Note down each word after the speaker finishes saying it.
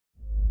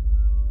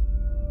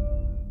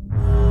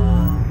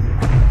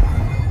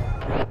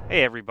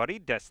Hey everybody,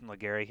 Destin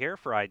Legary here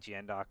for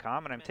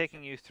IGN.com, and I'm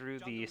taking you through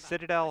the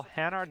Citadel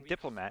Hanar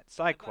Diplomat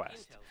side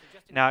quest.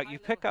 Now, you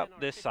pick up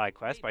this side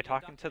quest by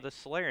talking to the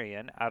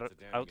Solarian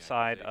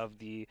outside of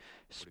the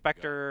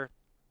Spectre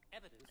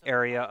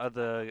area of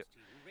the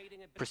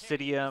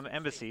Presidium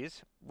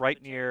embassies,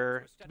 right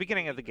near the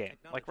beginning of the game,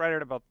 like right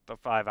at about the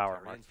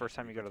 5-hour mark, first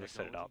time you go to the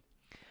Citadel.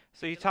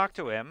 So you talk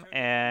to him,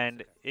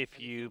 and if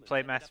you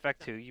play Mass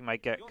Effect 2, you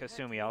might get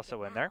Kasumi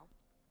also in there.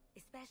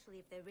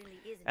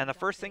 And the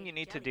first thing you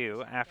need to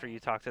do after you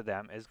talk to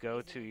them is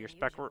go to your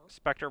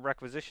Spectre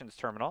Requisitions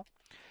terminal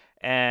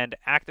and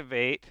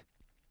activate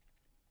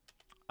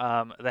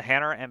the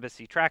Hanar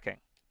Embassy tracking.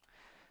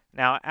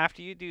 Now,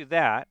 after you do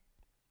that,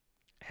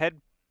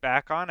 head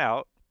back on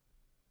out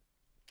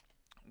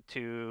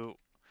to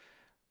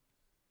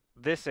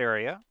this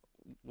area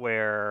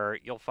where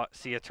you'll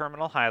see a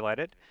terminal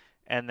highlighted,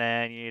 and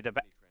then you need to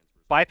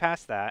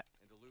bypass that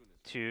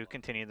to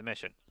continue the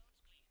mission.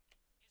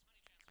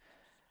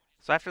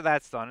 So after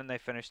that's done and they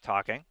finish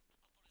talking,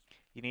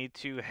 you need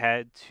to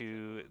head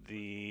to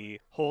the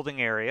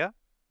holding area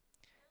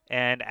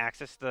and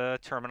access the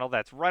terminal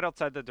that's right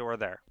outside the door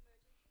there.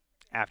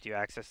 After you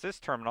access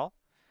this terminal,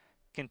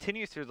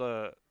 continue through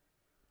the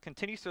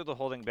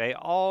holding bay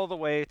all the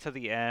way to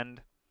the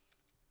end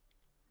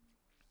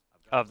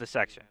of the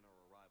section.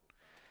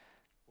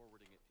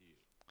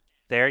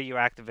 There you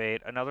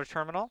activate another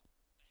terminal,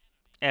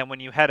 and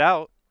when you head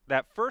out,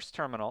 that first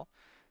terminal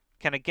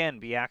can again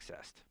be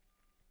accessed.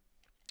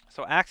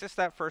 So access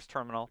that first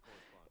terminal,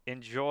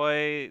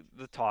 enjoy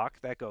the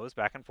talk that goes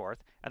back and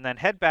forth, and then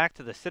head back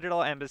to the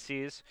Citadel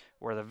embassies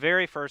where the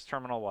very first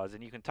terminal was,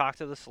 and you can talk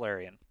to the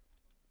Solarian.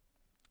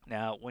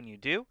 Now, when you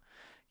do,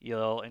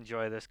 you'll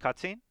enjoy this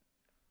cutscene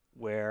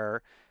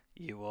where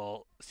you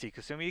will see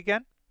Kasumi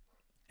again,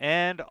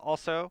 and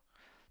also,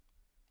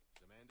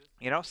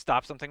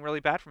 stop something really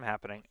bad from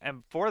happening.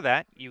 And for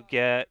that, you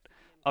get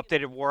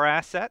updated war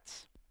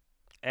assets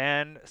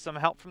and some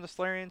help from the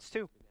Solarians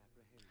too.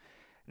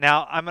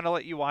 Now, I'm going to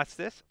let you watch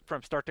this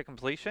from start to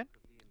completion,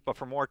 but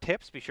for more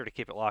tips, be sure to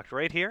keep it locked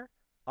right here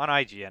on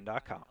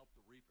IGN.com.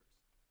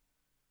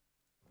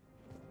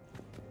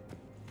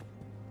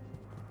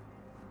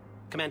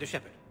 Commander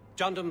Shepard,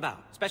 John Dumbao,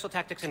 Special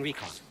Tactics and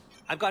Recon.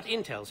 I've got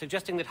intel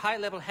suggesting that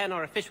high-level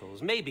Hanar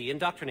officials may be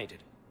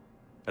indoctrinated.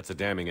 That's a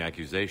damning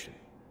accusation.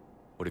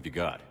 What have you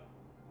got?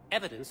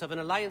 Evidence of an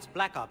Alliance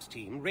Black Ops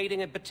team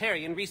raiding a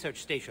Batarian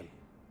research station.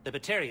 The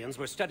Batarians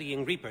were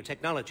studying Reaper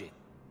technology.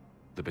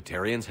 The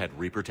Batarians had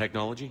Reaper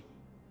technology?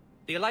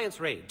 The Alliance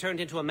raid turned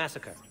into a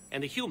massacre,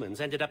 and the humans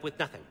ended up with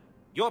nothing.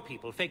 Your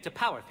people faked a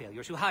power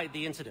failure to hide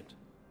the incident.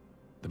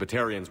 The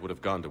Batarians would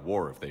have gone to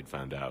war if they'd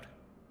found out.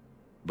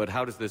 But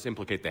how does this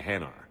implicate the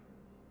Hanar?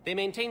 They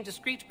maintained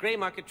discreet gray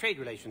market trade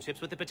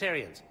relationships with the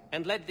Batarians,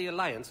 and led the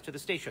Alliance to the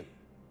station.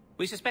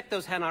 We suspect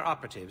those Hanar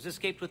operatives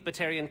escaped with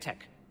Batarian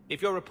tech.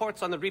 If your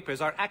reports on the Reapers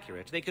are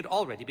accurate, they could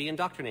already be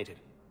indoctrinated.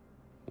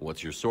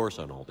 What's your source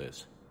on all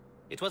this?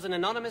 It was an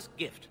anonymous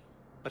gift,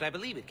 but I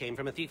believe it came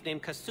from a thief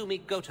named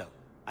Kasumi Goto.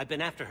 I've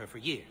been after her for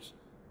years.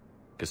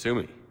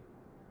 Kasumi?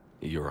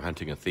 You're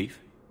hunting a thief?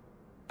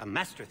 A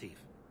master thief.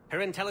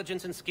 Her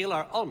intelligence and skill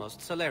are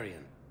almost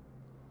Solarian.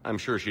 I'm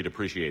sure she'd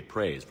appreciate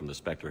praise from the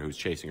Spectre who's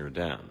chasing her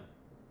down.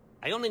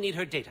 I only need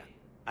her data.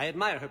 I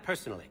admire her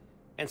personally,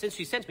 and since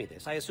she sent me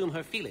this, I assume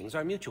her feelings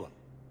are mutual.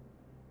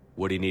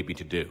 What do you need me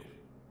to do?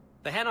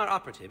 The Hanar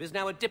operative is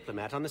now a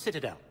diplomat on the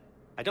Citadel.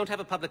 I don't have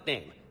a public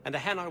name, and the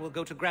Hanar will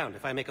go to ground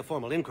if I make a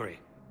formal inquiry.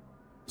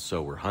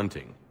 So we're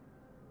hunting.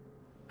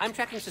 I'm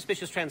tracking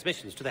suspicious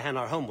transmissions to the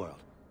Hanar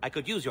homeworld. I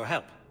could use your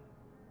help.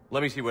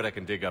 Let me see what I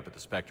can dig up at the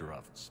Spectre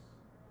office.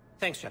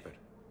 Thanks, Shepard.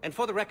 And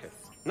for the record,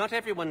 not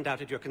everyone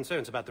doubted your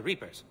concerns about the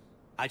Reapers.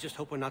 I just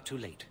hope we're not too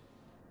late.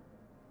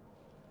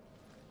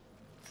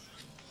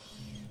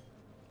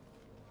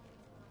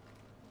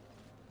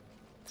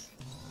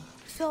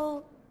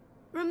 So,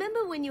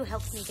 remember when you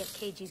helped me get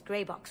KG's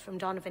grey box from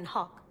Donovan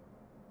Hawk?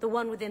 The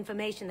one with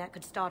information that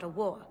could start a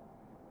war?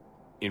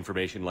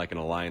 Information like an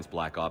Alliance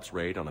Black Ops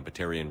raid on a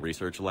Batarian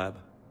research lab?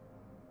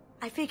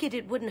 I figured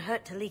it wouldn't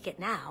hurt to leak it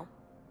now.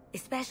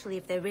 Especially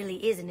if there really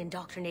is an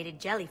indoctrinated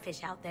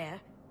jellyfish out there.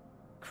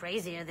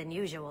 Crazier than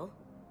usual.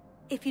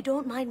 If you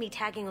don't mind me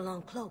tagging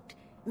along cloaked,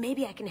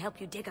 maybe I can help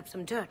you dig up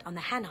some dirt on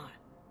the Hanar.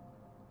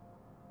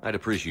 I'd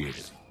appreciate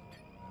it.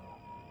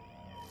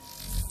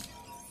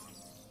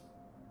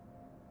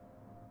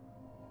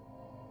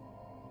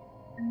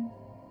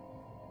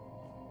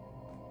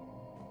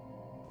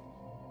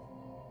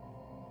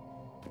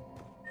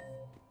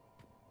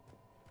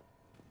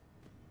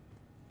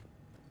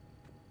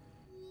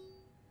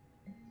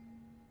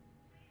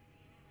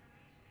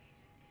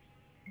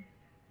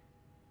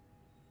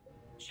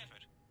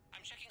 Shepard,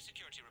 I'm checking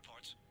security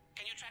reports.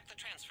 Can you track the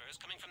transfers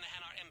coming from the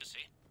Hanar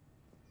embassy?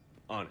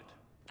 On it.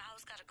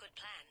 Bao's got a good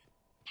plan.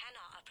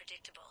 Hanar are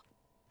predictable.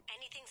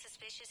 Anything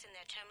suspicious in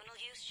their terminal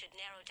use should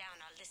narrow down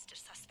our list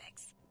of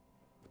suspects.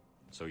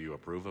 So you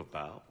approve of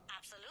Bao?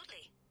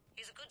 Absolutely.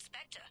 He's a good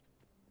Spectre.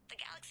 The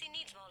galaxy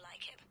needs more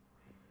like him.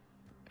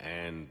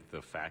 And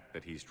the fact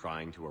that he's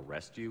trying to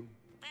arrest you?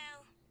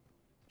 Well,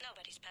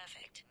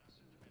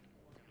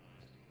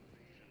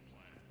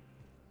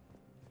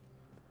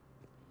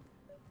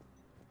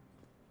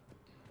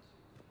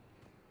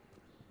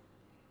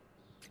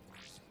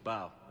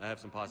 Bow, I have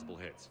some possible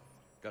hits.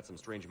 Got some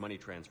strange money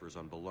transfers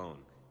on Balone,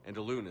 and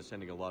Alun is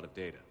sending a lot of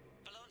data.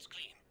 Balone's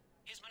clean.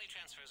 His money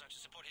transfers are to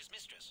support his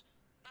mistress.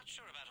 Not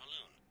sure about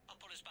Alun. I'll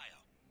pull his bio.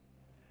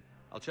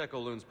 I'll check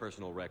Olun's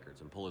personal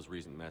records and pull his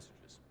recent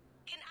messages.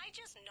 Can I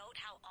just note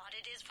how odd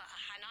it is for a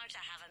Hanar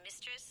to have a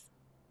mistress?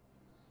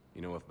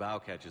 You know, if Bow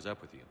catches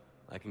up with you,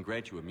 I can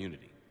grant you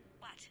immunity.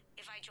 What,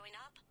 if I join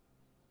up?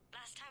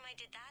 Last time I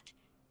did that,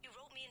 you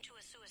wrote me into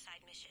a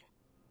suicide mission.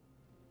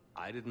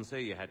 I didn't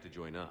say you had to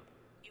join up.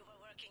 You were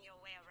working your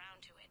way around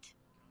to it.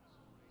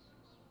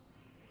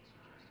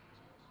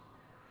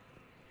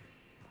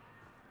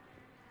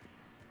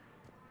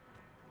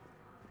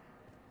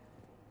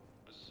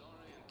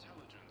 Azari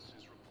intelligence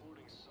is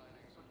reporting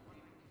sightings of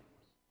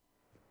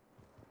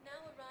Now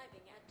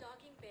arriving at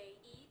Docking Bay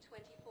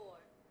E-24,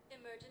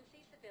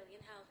 emergency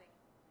civilian housing.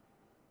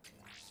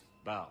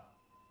 Bow,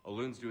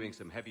 Olun's doing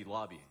some heavy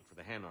lobbying for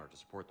the Hanar to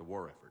support the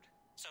war effort.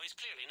 So he's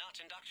clearly not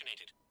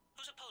indoctrinated.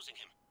 Who's opposing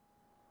him?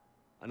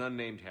 An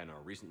unnamed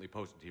Hanar recently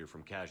posted here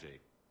from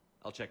Kage.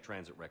 I'll check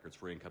transit records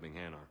for incoming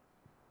Hanar.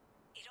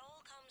 It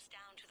all comes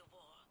down to the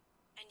war,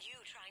 and you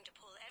trying to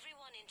pull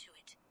everyone into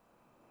it.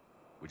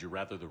 Would you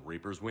rather the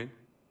Reapers win?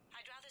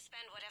 I'd rather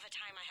spend whatever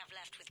time I have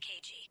left with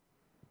KG.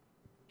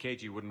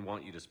 Kage wouldn't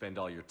want you to spend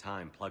all your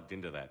time plugged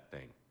into that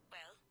thing.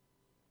 Well,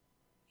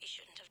 he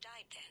shouldn't have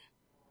died then.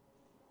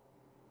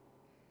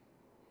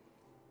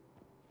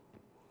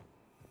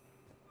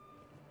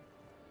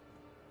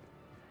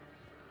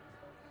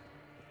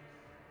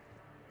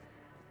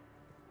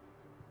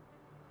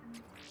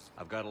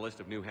 I've got a list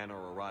of new Hanar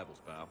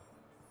arrivals, Bow.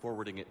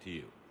 Forwarding it to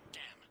you.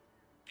 Damn.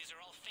 These are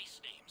all face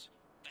names.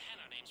 The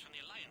Hanar names from the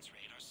Alliance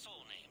raid are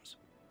soul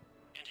names.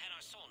 And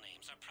Hanar's soul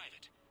names are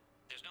private.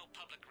 There's no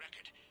public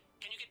record.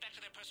 Can you get back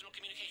to their personal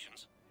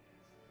communications?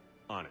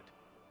 On it.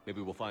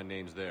 Maybe we'll find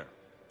names there.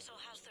 So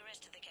how's the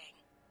rest of the gang?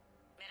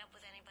 Met up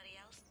with anybody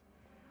else?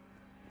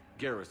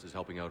 Garrus is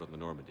helping out on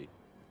the Normandy.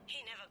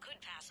 He never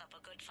could pass up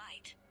a good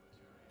fight.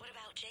 What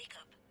about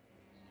Jacob?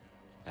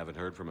 Haven't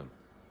heard from him.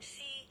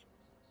 See,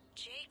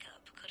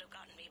 Jacob could have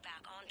gotten me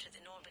back onto the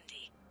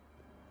Normandy.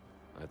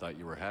 I thought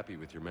you were happy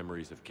with your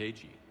memories of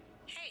KG.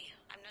 Hey,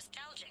 I'm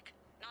nostalgic,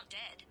 not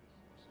dead.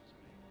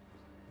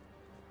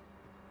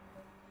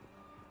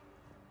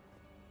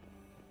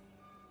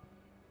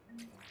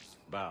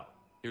 Bow,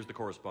 here's the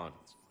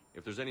correspondence.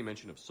 If there's any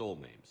mention of soul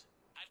names.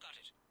 I've got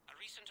it. A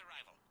recent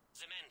arrival.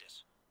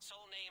 Zemandis.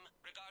 Soul name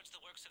regards the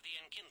works of the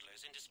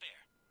Enkindlers in despair.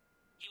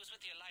 He was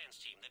with the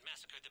Alliance team that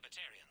massacred the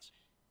Batarians.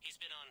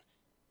 He's been on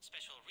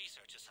special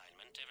research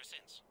assignment ever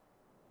since.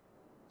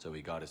 So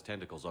he got his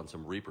tentacles on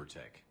some Reaper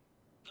tech.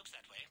 Looks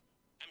that way.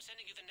 I'm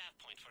sending you the nav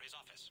point for his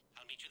office.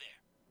 I'll meet you there.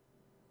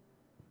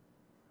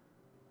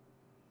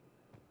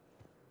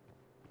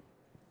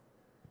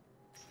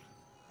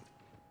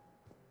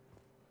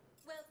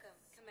 Welcome,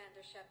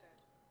 Commander Shepard.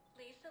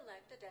 Please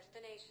select a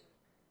destination.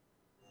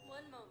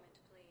 One moment,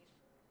 please.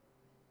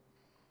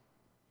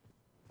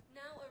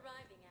 Now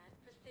arriving at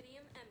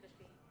Presidium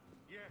Embassy.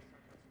 Yes,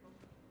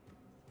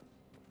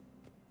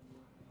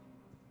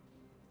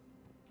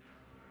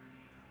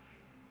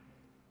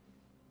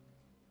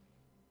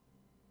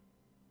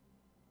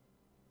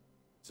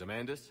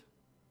 Zemandis?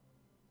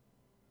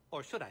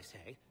 Or should I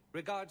say,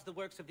 regards the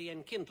works of the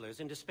Enkindlers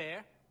in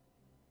despair?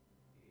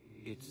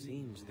 It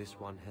seems this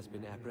one has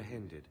been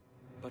apprehended,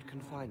 but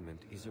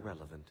confinement is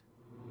irrelevant.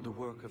 The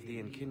work of the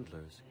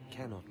Enkindlers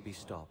cannot be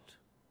stopped.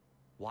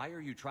 Why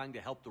are you trying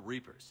to help the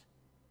Reapers?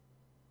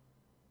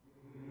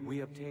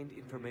 We obtained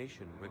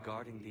information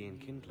regarding the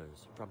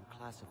Enkindlers from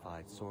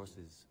classified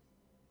sources.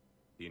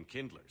 The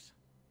Enkindlers?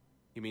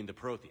 You mean the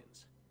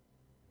Protheans?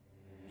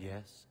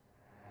 Yes.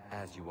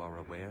 As you are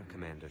aware,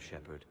 Commander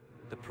Shepard,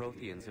 the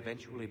Protheans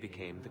eventually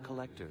became the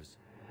Collectors,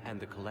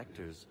 and the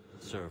Collectors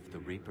served the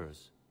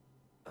Reapers.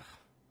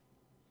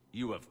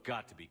 You have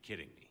got to be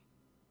kidding me.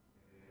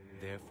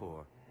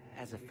 Therefore,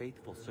 as a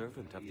faithful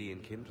servant of the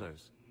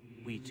Enkindlers,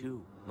 we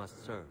too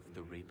must serve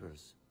the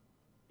Reapers.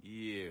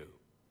 You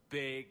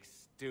big,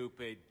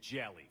 stupid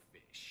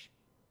jellyfish.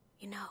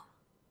 You know,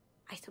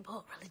 I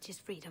support religious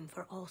freedom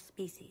for all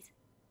species,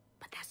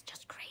 but that's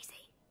just crazy.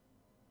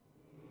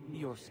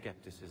 Your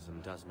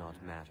skepticism does not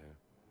matter.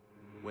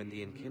 When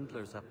the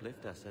Enkindlers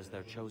uplift us as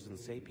their chosen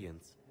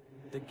sapients,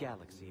 the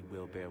galaxy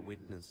will bear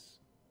witness.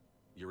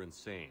 You're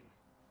insane,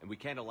 and we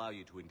can't allow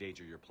you to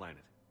endanger your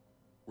planet.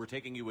 We're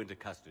taking you into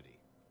custody.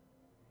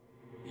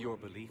 Your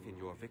belief in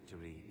your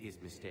victory is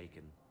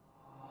mistaken.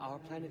 Our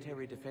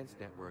planetary defense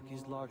network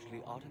is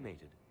largely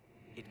automated.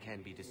 It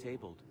can be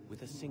disabled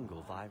with a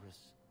single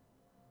virus,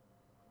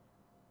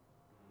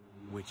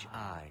 which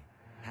I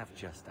have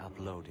just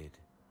uploaded.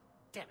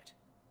 Damn it.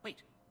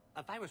 Wait.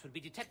 A virus would be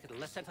detected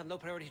unless sent on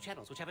low-priority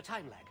channels, which have a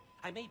time lag.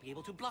 I may be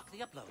able to block the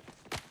upload.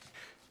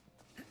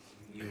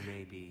 You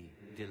may be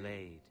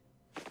delayed.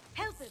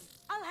 Help him!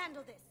 I'll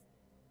handle this!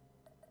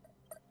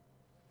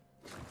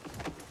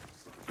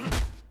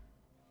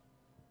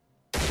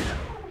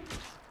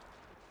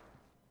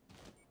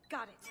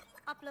 Got it.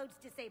 Upload's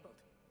disabled.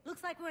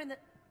 Looks like we're in the...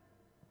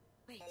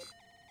 Wait.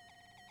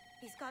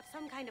 He's got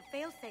some kind of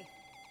failsafe.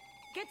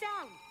 Get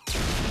down!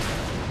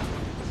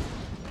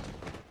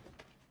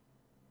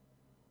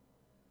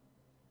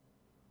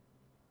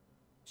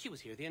 She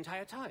was here the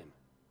entire time.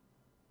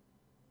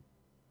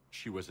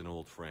 She was an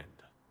old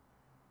friend.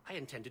 I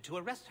intended to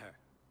arrest her.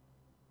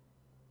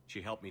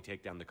 She helped me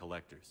take down the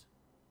Collectors.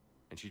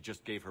 And she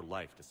just gave her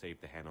life to save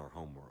the Hanar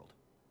homeworld.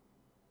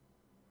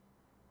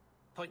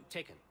 Point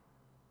taken.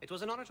 It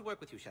was an honor to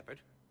work with you,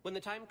 Shepard. When the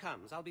time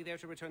comes, I'll be there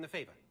to return the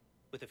favor.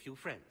 With a few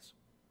friends.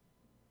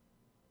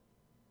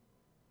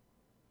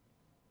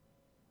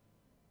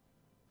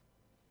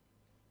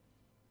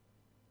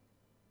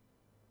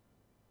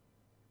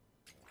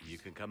 You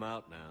can come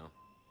out now.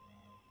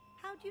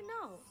 How'd you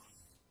know?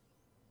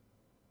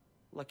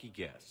 Lucky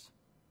guess.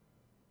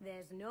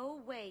 There's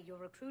no way you're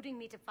recruiting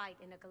me to fight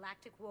in a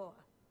galactic war.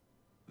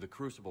 The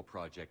Crucible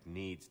Project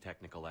needs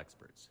technical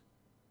experts.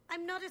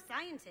 I'm not a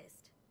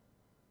scientist.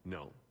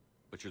 No,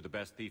 but you're the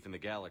best thief in the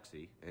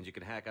galaxy, and you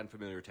can hack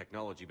unfamiliar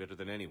technology better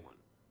than anyone.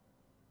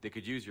 They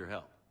could use your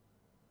help.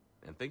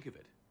 And think of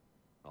it.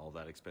 All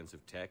that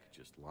expensive tech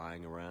just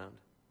lying around.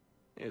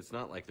 It's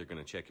not like they're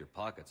gonna check your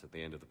pockets at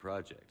the end of the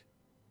project.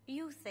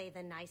 You say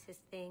the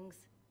nicest things.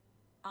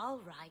 All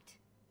right.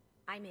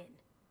 I'm in.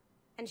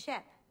 And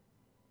Shep.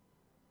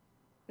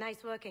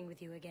 Nice working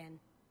with you again.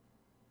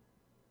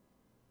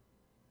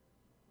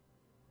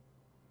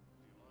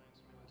 The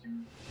Alliance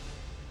military.